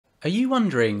Are you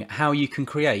wondering how you can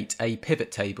create a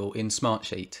pivot table in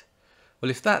Smartsheet? Well,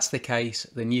 if that's the case,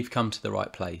 then you've come to the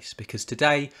right place, because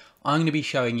today I'm going to be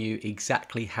showing you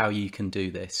exactly how you can do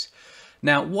this.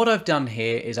 Now, what I've done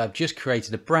here is I've just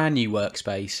created a brand new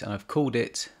workspace and I've called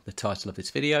it the title of this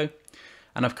video.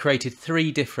 And I've created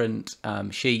 3 different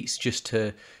sheets just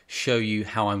to show you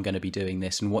how I'm going to be doing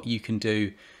this and what you can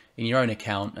do in your own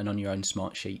account and on your own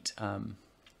Smartsheet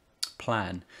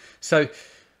plan. So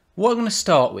what I'm going to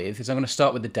start with is I'm going to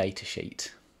start with the data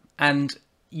sheet. And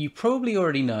you probably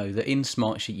already know that in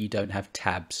Smartsheet you don't have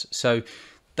tabs. So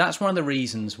that's one of the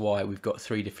reasons why we've got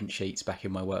 3 different sheets back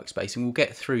in my workspace, and we'll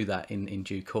get through that in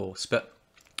due course. But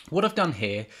what I've done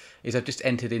here is I've just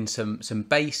entered in some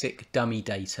basic dummy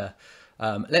data.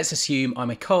 Let's assume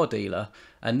I'm a car dealer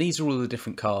and these are all the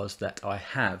different cars that I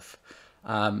have.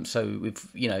 So we've,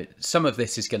 some of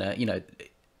this is gonna,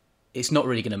 it's not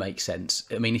really going to make sense.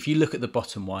 I mean, if you look at the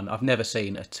bottom one, I've never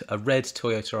seen a red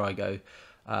Toyota Aygo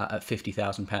at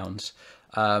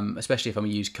 £50,000, especially if I'm a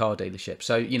used car dealership.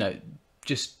 So,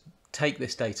 just take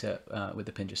this data with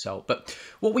a pinch of salt. But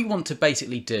what we want to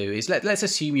basically do is let's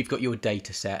assume you've got your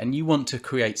data set and you want to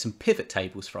create some pivot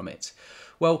tables from it.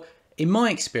 Well, in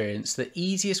my experience, the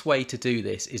easiest way to do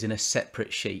this is in a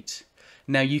separate sheet.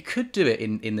 Now, you could do it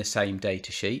in the same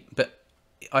data sheet, but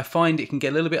I find it can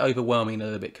get a little bit overwhelming and a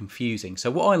little bit confusing. So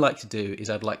what I like to do is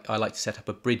I like to set up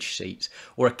a bridge sheet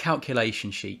or a calculation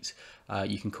sheet,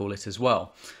 you can call it as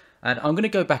well. And I'm going to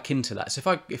go back into that.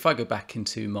 So if I go back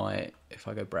into if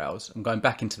I go browse, I'm going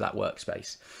back into that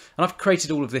workspace. And I've created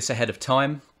all of this ahead of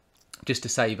time just to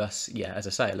save us, as I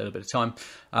say, a little bit of time.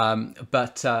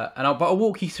 But I'll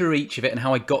walk you through each of it and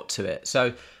how I got to it.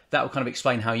 So that will kind of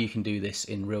explain how you can do this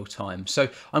in real time. So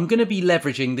I'm going to be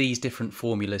leveraging these different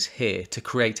formulas here to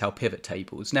create our pivot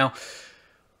tables. Now,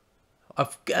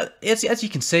 as you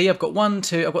can see, I've got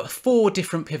 4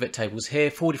 different pivot tables here,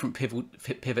 4 different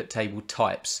pivot table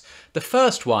types. The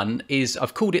first one is,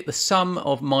 I've called it the sum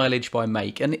of mileage by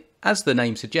make. And as the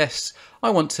name suggests,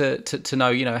 I want to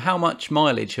know, how much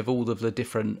mileage of all of the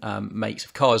different makes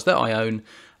of cars that I own,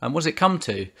 and what does it come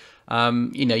to?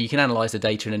 You can analyze the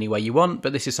data in any way you want,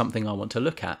 but this is something I want to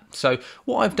look at. So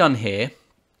what I've done here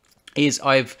is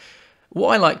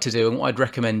what I like to do and what I'd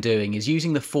recommend doing is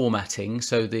using the formatting,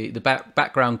 so the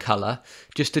background color,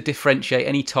 just to differentiate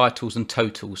any titles and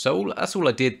totals. So that's all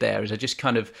I did there is I just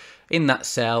kind of, in that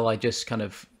cell, I just kind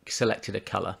of selected a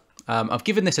color. I've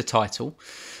given this a title,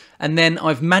 and then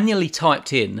I've manually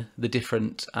typed in the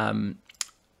different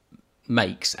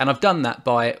makes, and I've done that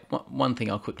by one thing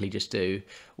I'll quickly just do.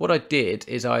 What I did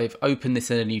is I've opened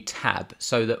this in a new tab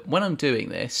so that when I'm doing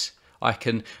this,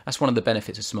 that's one of the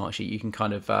benefits of Smartsheet. You can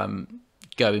kind of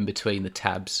go in between the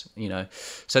tabs,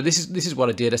 So this is what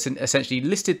I did. I essentially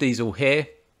listed these all here,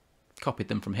 copied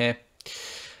them from here.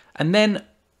 And then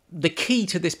the key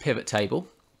to this pivot table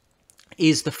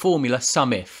is the formula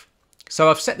SUMIF. So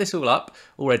I've set this all up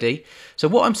already. So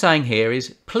what I'm saying here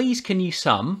is, please can you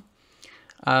sum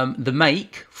the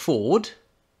make Ford,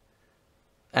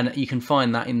 and you can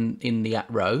find that in the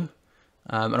 @row.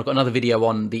 And I've got another video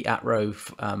on the @row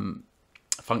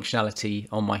functionality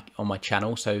on my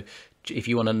channel. So if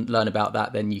you want to learn about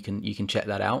that, then you can check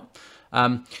that out.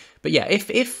 But yeah,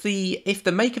 if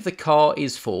the make of the car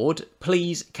is Ford,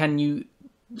 please can you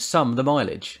sum the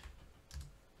mileage?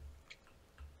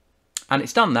 And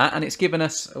it's done that, and it's given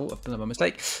us, I've done a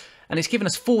mistake, and it's given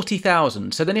us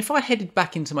 40,000. So then if I headed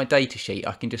back into my data sheet,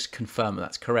 I can just confirm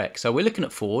that's correct. So we're looking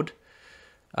at Ford,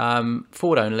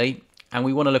 Ford only, and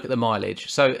we want to look at the mileage.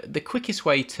 So the quickest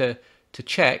way to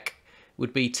check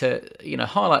would be to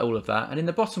highlight all of that, and in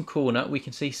the bottom corner we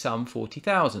can see sum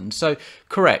 40,000. So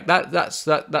correct,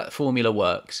 that formula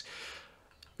works.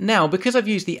 Now, because I've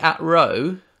used the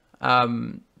 @row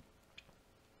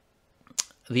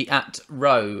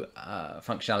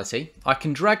functionality, I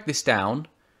can drag this down.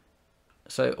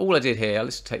 So all I did here,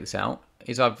 let's take this out,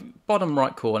 is I've bottom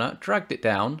right corner dragged it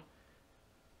down,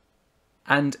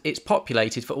 and it's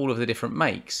populated for all of the different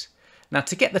makes. Now,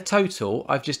 to get the total,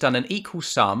 I've just done an equal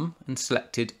sum and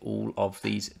selected all of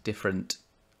these different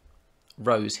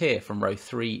rows here from row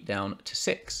 3 down to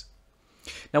 6.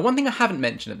 Now, one thing I haven't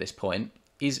mentioned at this point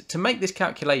is to make this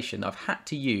calculation, I've had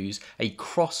to use a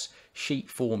cross sheet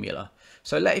formula.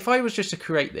 So if I was just to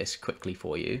create this quickly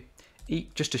for you,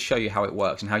 just to show you how it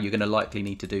works and how you're going to likely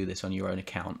need to do this on your own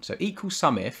account. So equal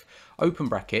SUMIF, open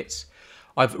brackets,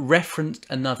 I've referenced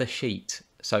another sheet.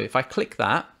 So if I click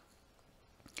that,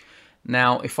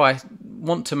 now if I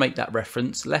want to make that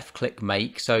reference, left click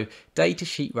make, so data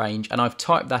sheet range, and I've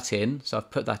typed that in, so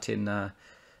I've put that in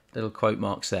little quote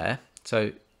marks there.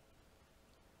 So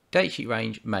data sheet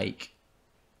range make,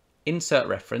 insert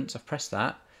reference, I've pressed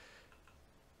that.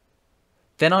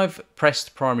 Then I've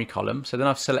pressed primary column, so then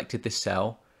I've selected this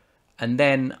cell, and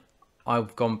then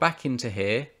I've gone back into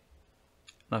here,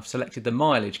 and I've selected the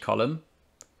mileage column,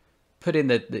 put in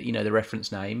the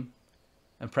reference name,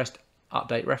 and pressed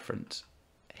update reference.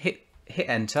 Hit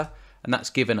enter, and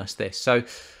that's given us this. So,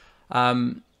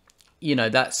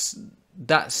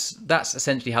 that's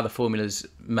essentially how the formula's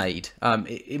made.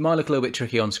 It might look a little bit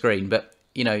tricky on screen, but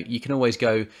you can always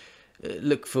go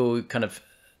look for kind of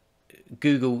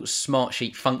Google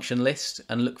Smartsheet function list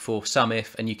and look for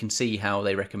Sumif, and you can see how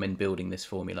they recommend building this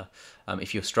formula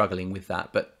if you're struggling with that.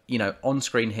 But on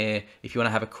screen here, if you want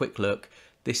to have a quick look,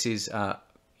 this is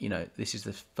this is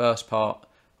the first part.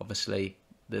 Obviously,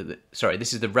 sorry,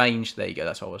 this is the range. There you go.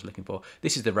 That's what I was looking for.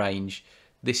 This is the range.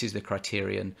 This is the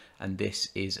criterion, and this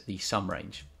is the sum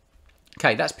range.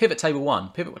 Okay, that's pivot table 1.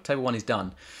 Pivot table 1 is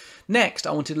done. Next,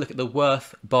 I wanted to look at the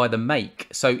worth by the make.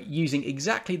 So using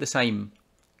exactly the same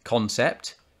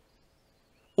concept,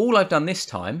 all I've done this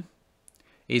time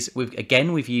is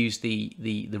we've used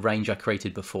the range I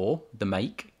created before, the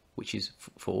make, which is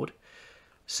Ford.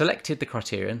 Selected the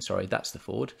criterion, sorry, that's the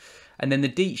Ford, and then the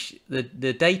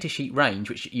datasheet range,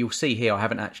 which you'll see here I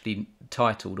haven't actually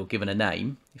titled or given a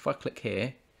name. If I click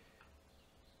here,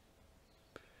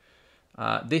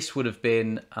 this would have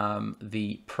been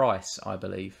the price, I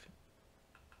believe.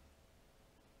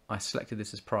 I selected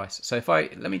this as price. So if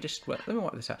let me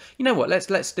wipe this out. You know what?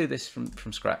 Let's do this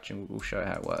from scratch, and we'll show you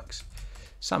how it works.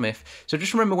 Sumif. So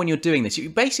just remember when you're doing this,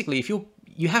 basically if you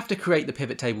have to create the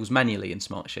pivot tables manually in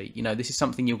Smartsheet. This is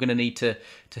something you're going to need to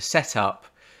set up.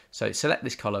 So select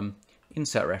this column,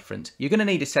 insert reference. You're going to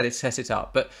need to set it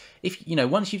up. But if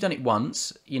once you've done it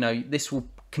once, this will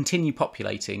continue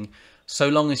populating so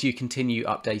long as you continue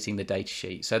updating the data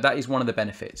sheet. So that is one of the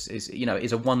benefits. Is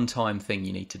a one-time thing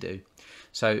you need to do.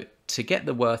 So to get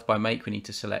the worth by make, we need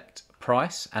to select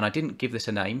price, and I didn't give this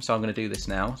a name, so I'm going to do this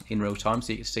now in real time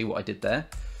so you can see what I did there.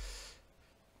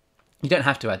 You don't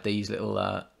have to add these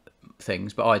little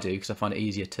things, but I do because I find it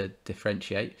easier to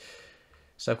differentiate.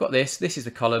 So I've got this is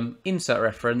the column, insert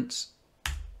reference,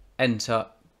 enter,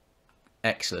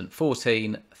 excellent,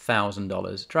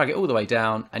 $14,000. Drag it all the way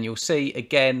down, and you'll see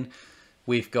again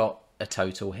we've got a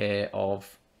total here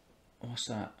of, what's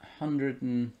that,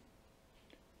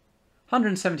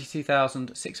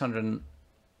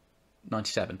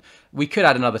 172,697. We could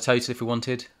add another total if we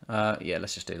wanted. Yeah,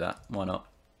 let's just do that. Why not?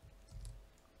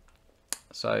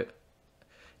 So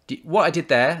what I did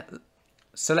there,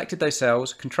 selected those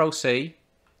cells, Control C,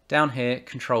 down here,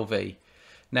 Control V.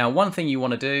 Now, one thing you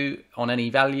want to do on any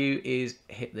value is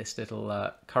hit this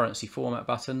little currency format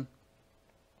button.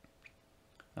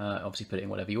 Obviously put it in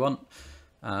whatever you want.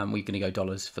 We're going to go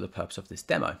dollars for the purpose of this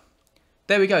demo.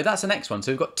 There we go, that's the next one.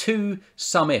 So we've got 2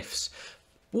 sum ifs.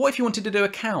 What if you wanted to do a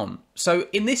count? So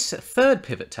in this third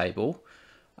pivot table,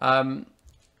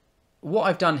 what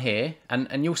I've done here,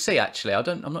 and you'll see actually,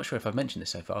 I'm not sure if I've mentioned this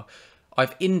so far,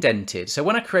 I've indented. So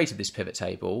when I created this pivot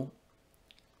table,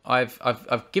 I've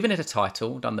given it a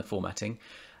title, done the formatting,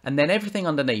 and then everything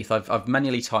underneath I've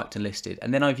manually typed and listed,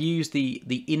 and then I've used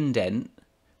the indent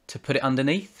to put it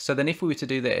underneath. So then if we were to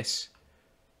do this,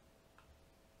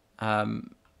 I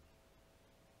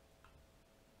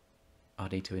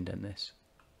need to indent this.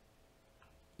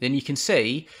 Then you can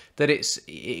see that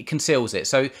it conceals it.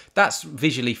 So that's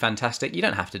visually fantastic. You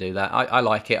don't have to do that. I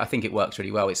like it. I think it works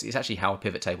really well. It's actually how a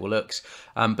pivot table looks.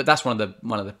 But that's one of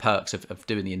the perks of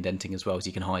doing the indenting as well, is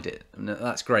you can hide it. And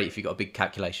that's great if you've got a big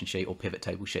calculation sheet or pivot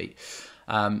table sheet.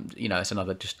 It's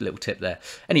another just little tip there.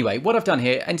 Anyway, what I've done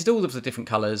here, entered all of the different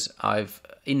colors. I've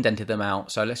indented them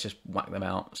out. So let's just whack them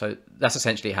out. So that's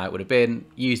essentially how it would have been.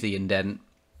 Use the indent.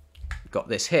 Got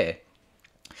this here.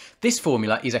 This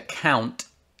formula is a count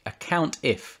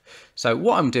if. So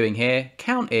what I'm doing here,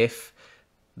 count if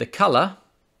the color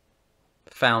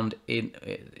found in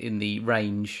the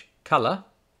range color.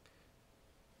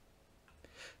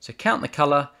 So count the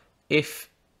color if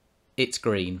it's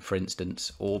green, for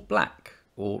instance, or black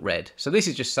or red. So this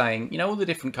is just saying, all the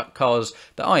different cars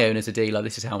that I own as a dealer,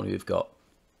 this is how many we've got.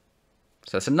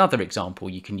 So that's another example.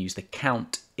 You can use the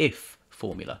count if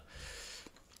formula.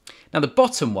 Now the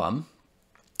bottom one,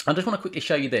 I just want to quickly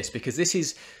show you this, because this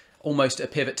is almost a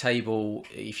pivot table,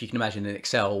 if you can imagine, in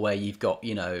Excel, where you've got,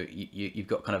 you've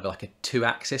got kind of like a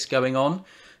 2-axis going on.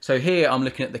 So here I'm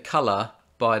looking at the color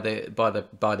by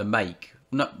the make.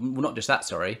 Not just that,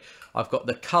 sorry. I've got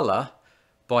the color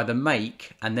by the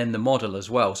make and then the model as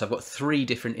well. So I've got 3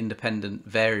 different independent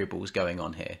variables going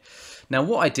on here. Now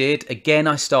what I did, again,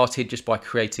 I started just by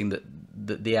creating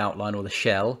the outline or the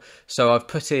shell. So I've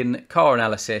put in car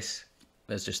analysis,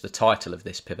 as just the title of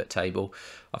this pivot table.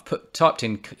 I've typed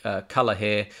in color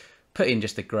here, put in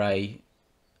just the grey,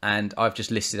 and I've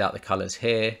just listed out the colors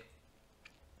here.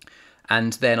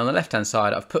 And then on the left hand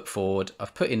side, I've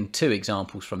put in 2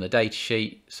 examples from the data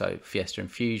sheet, so Fiesta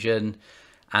and Fusion,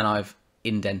 and I've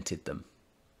indented them.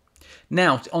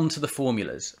 Now onto the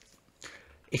formulas.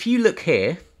 If you look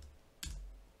here,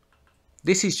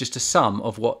 this is just a sum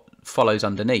of what follows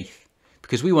underneath,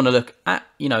 because we want to look at,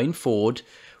 in Ford,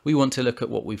 we want to look at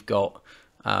what we've got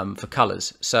for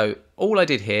colors. So all I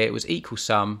did here was equal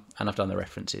sum, and I've done the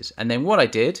references. And then what I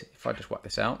did, if I just wipe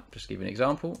this out, just give you an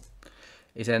example,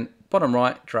 is then bottom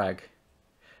right, drag.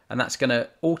 And that's going to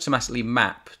automatically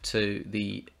map to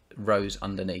the rows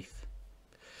underneath.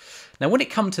 Now, when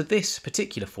it comes to this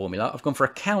particular formula, I've gone for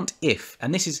a count if,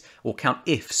 and this is, or count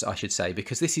ifs, I should say,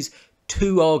 because this is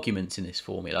 2 arguments in this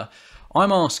formula.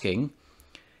 I'm asking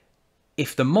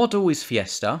if the model is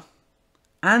Fiesta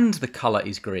and the color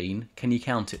is green, can you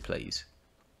count it, please?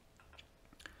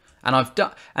 And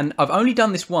I've only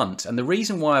done this once, and the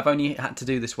reason why I've only had to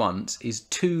do this once is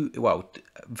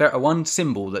one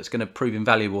symbol that's going to prove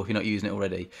invaluable if you're not using it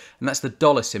already, and that's the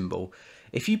dollar symbol.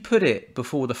 If you put it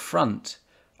before the front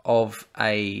of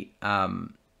a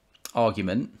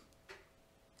argument,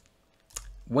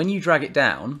 when you drag it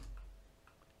down,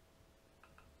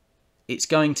 it's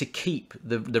going to keep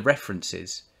the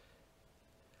references.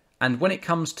 And when it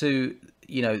comes to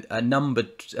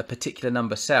a particular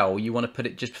number cell, you want to put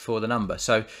it just before the number.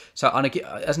 So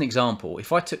as an example,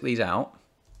 if I took these out,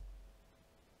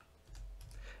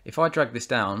 if I drag this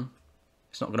down,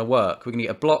 it's not going to work. We're going to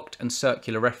get a blocked and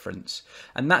circular reference.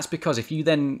 And that's because if you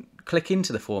then click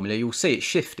into the formula, you'll see it's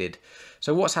shifted.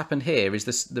 So what's happened here is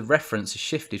the reference has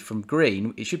shifted from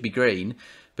green, it should be green,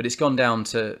 but it's gone down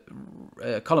to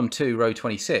column 2, row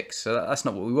 26. So that's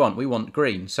not what we want. We want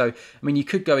green. So, I mean, you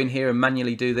could go in here and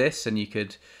manually do this, and you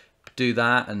could do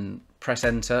that and press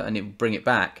enter and it will bring it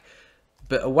back.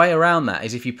 But a way around that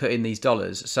is if you put in these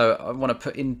dollars. So I want to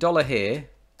put in dollar here,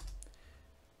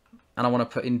 and I want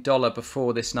to put in dollar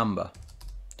before this number.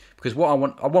 Because what I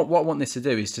want this to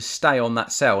do is to stay on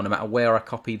that cell no matter where I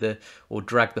copy or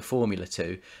drag the formula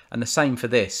to. And the same for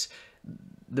this.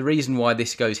 The reason why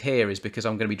this goes here is because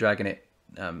I'm going to be dragging it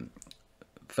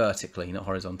vertically, not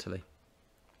horizontally.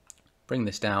 Bring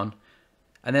this down,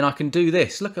 and then I can do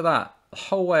this. Look at that, the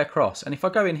whole way across. And if I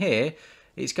go in here,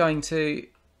 it's going to,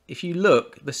 if you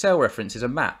look, the cell references are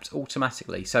mapped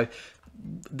automatically. So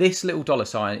this little dollar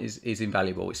sign is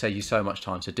invaluable. It saves you so much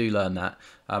time, so do learn that.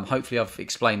 Hopefully I've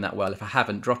explained that well. If I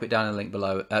haven't, drop it down in the link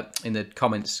below, in the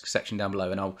comments section down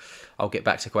below, and I'll get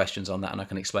back to questions on that, and I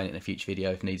can explain it in a future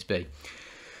video if needs be.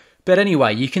 But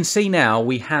anyway, you can see now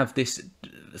we have this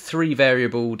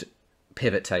 3-variabled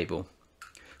pivot table.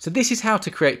 So this is how to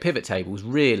create pivot tables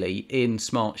really in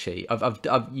Smartsheet.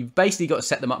 You've basically got to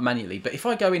set them up manually. But if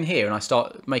I go in here and I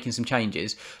start making some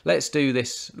changes, let's do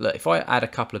this. Look, if I add a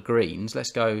couple of greens,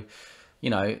 let's go,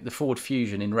 the Ford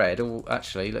Fusion in red. Or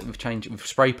actually, we've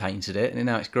spray painted it and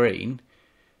now it's green.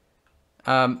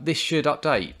 This should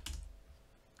update.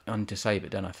 I need to save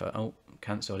it, don't I? Oh,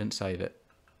 cancel, I didn't save it.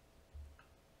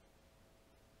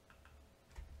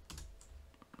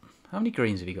 How many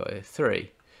greens have you got here?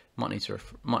 3. Might need to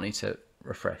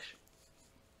refresh.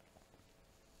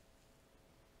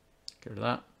 Get rid of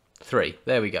that. 3.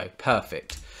 There we go.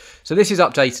 Perfect. So this is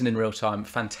updating in real time.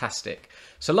 Fantastic.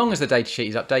 So long as the data sheet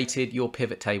is updated, your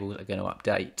pivot tables are going to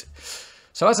update.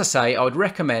 So as I say, I would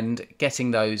recommend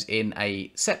getting those in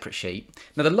a separate sheet.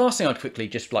 Now, the last thing I'd quickly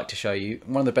just like to show you,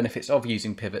 one of the benefits of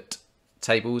using pivot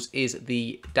tables is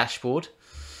the dashboard.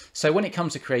 So when it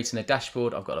comes to creating a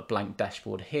dashboard, I've got a blank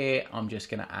dashboard here. I'm just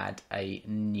going to add a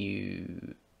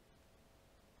new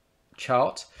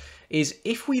chart. Is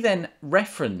if we then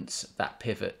reference that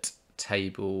pivot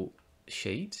table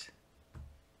sheet,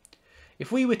 if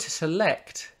we were to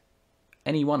select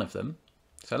any one of them,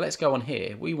 so let's go on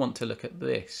here, we want to look at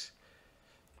this.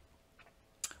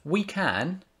 We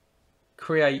can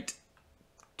create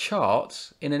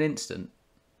charts in an instant.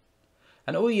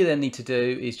 And all you then need to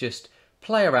do is just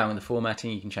play around with the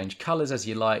formatting. You can change colors as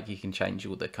you like. You can change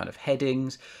all the kind of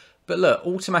headings. But look,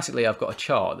 automatically I've got a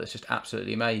chart that's just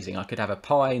absolutely amazing. I could have a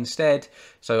pie instead.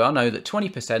 So I know that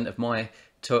 20% of my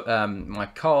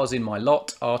cars in my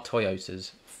lot are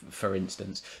Toyotas, for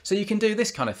instance. So you can do this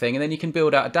kind of thing, and then you can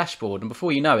build out a dashboard. And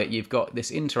before you know it, you've got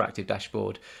this interactive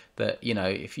dashboard that,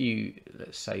 if you,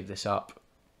 let's save this up.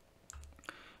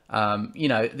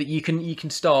 That you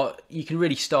can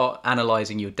really start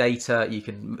analyzing your data. You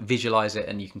can visualize it,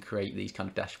 and you can create these kind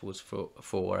of dashboards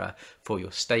for your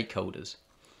stakeholders.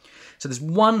 So there's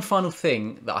one final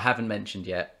thing that I haven't mentioned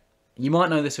yet. You might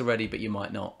know this already, but you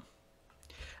might not.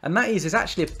 And that is, there's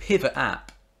actually a pivot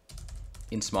app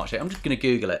in Smartsheet. I'm just going to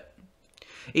Google it.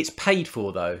 It's paid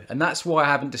for though, and that's why I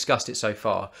haven't discussed it so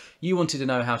far. You wanted to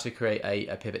know how to create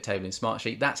a pivot table in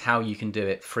Smartsheet. That's how you can do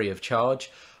it free of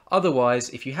charge. Otherwise,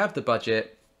 if you have the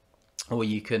budget, or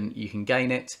you can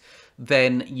gain it,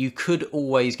 then you could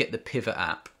always get the pivot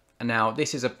app. And now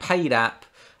this is a paid app,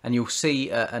 and you'll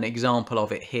see an example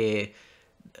of it here,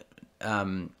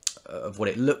 of what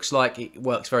it looks like. It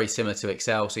works very similar to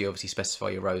Excel, so you obviously specify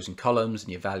your rows and columns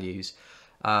and your values.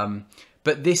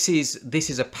 But this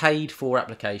is a paid for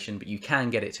application, but you can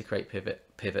get it to create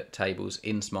pivot tables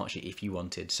in Smartsheet if you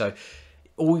wanted. So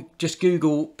just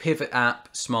Google pivot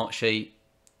app Smartsheet.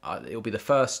 It'll be the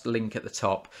first link at the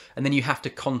top, and then you have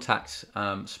to contact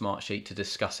Smartsheet to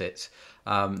discuss it.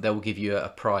 They will give you a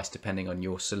price depending on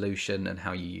your solution and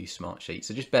how you use Smartsheet.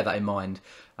 So just bear that in mind.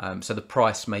 So the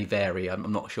price may vary.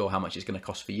 I'm not sure how much it's going to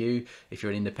cost for you if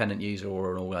you're an independent user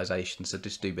or an organization. So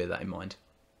just do bear that in mind.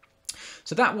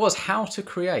 So that was how to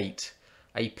create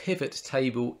a pivot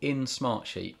table in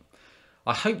Smartsheet.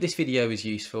 I hope this video is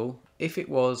useful. If it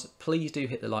was, please do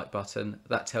hit the like button.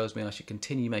 That tells me I should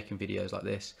continue making videos like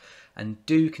this. And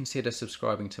do consider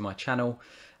subscribing to my channel.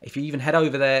 If you even head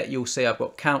over there, you'll see I've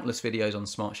got countless videos on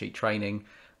Smartsheet training,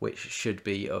 which should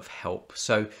be of help.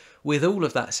 So with all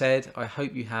of that said, I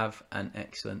hope you have an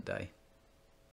excellent day.